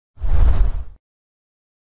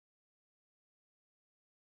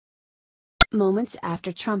Moments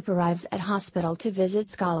after Trump arrives at hospital to visit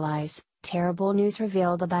Scalise, terrible news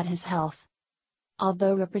revealed about his health.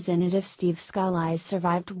 Although Representative Steve Scalise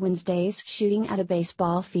survived Wednesday's shooting at a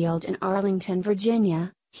baseball field in Arlington,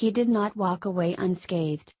 Virginia, he did not walk away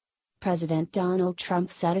unscathed. President Donald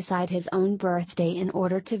Trump set aside his own birthday in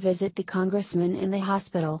order to visit the congressman in the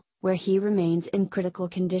hospital, where he remains in critical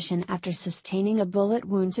condition after sustaining a bullet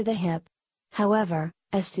wound to the hip. However,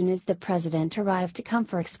 as soon as the president arrived to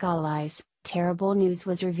comfort Scalise, terrible news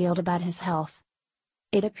was revealed about his health.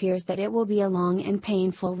 It appears that it will be a long and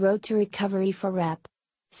painful road to recovery for Rep.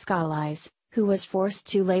 Scalise, who was forced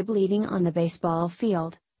to lay bleeding on the baseball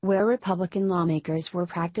field, where Republican lawmakers were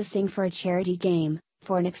practicing for a charity game,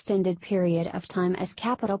 for an extended period of time as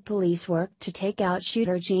Capitol Police worked to take out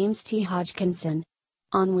shooter James T. Hodgkinson.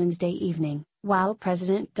 On Wednesday evening, while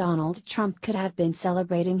President Donald Trump could have been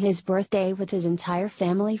celebrating his birthday with his entire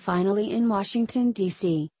family finally in Washington,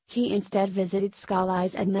 D.C., he instead visited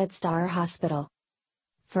Scalise at MedStar Hospital.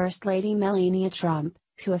 First Lady Melania Trump,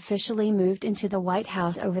 who officially moved into the White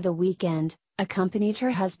House over the weekend, accompanied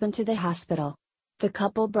her husband to the hospital. The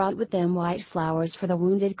couple brought with them white flowers for the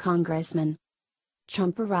wounded congressman.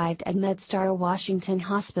 Trump arrived at MedStar Washington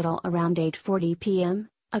Hospital around 8:40 p.m.,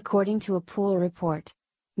 according to a pool report.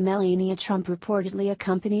 Melania Trump reportedly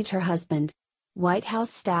accompanied her husband. White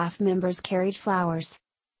House staff members carried flowers.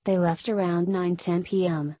 They left around 9:10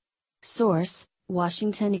 p.m. Source: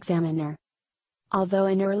 Washington Examiner. Although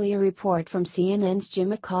an earlier report from CNN's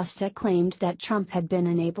Jim Acosta claimed that Trump had been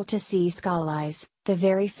unable to see Scalise, the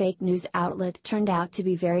very fake news outlet turned out to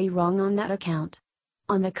be very wrong on that account.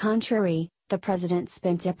 On the contrary, the president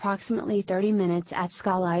spent approximately 30 minutes at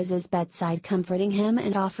Scalise's bedside comforting him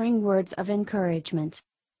and offering words of encouragement.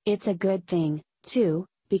 It's a good thing, too,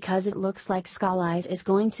 because it looks like Scalise is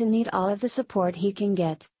going to need all of the support he can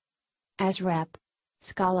get. As Rep.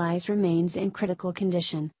 Scalise remains in critical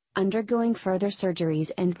condition, undergoing further surgeries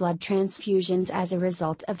and blood transfusions as a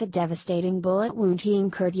result of the devastating bullet wound he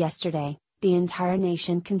incurred yesterday. The entire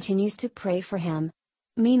nation continues to pray for him.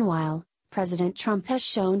 Meanwhile, President Trump has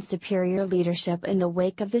shown superior leadership in the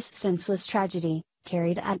wake of this senseless tragedy,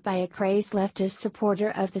 carried out by a crazed leftist supporter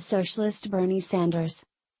of the socialist Bernie Sanders.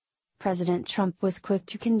 President Trump was quick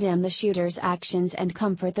to condemn the shooter's actions and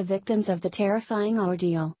comfort the victims of the terrifying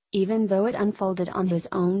ordeal, even though it unfolded on his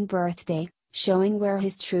own birthday, showing where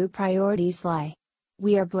his true priorities lie.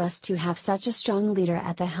 We are blessed to have such a strong leader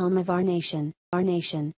at the helm of our nation.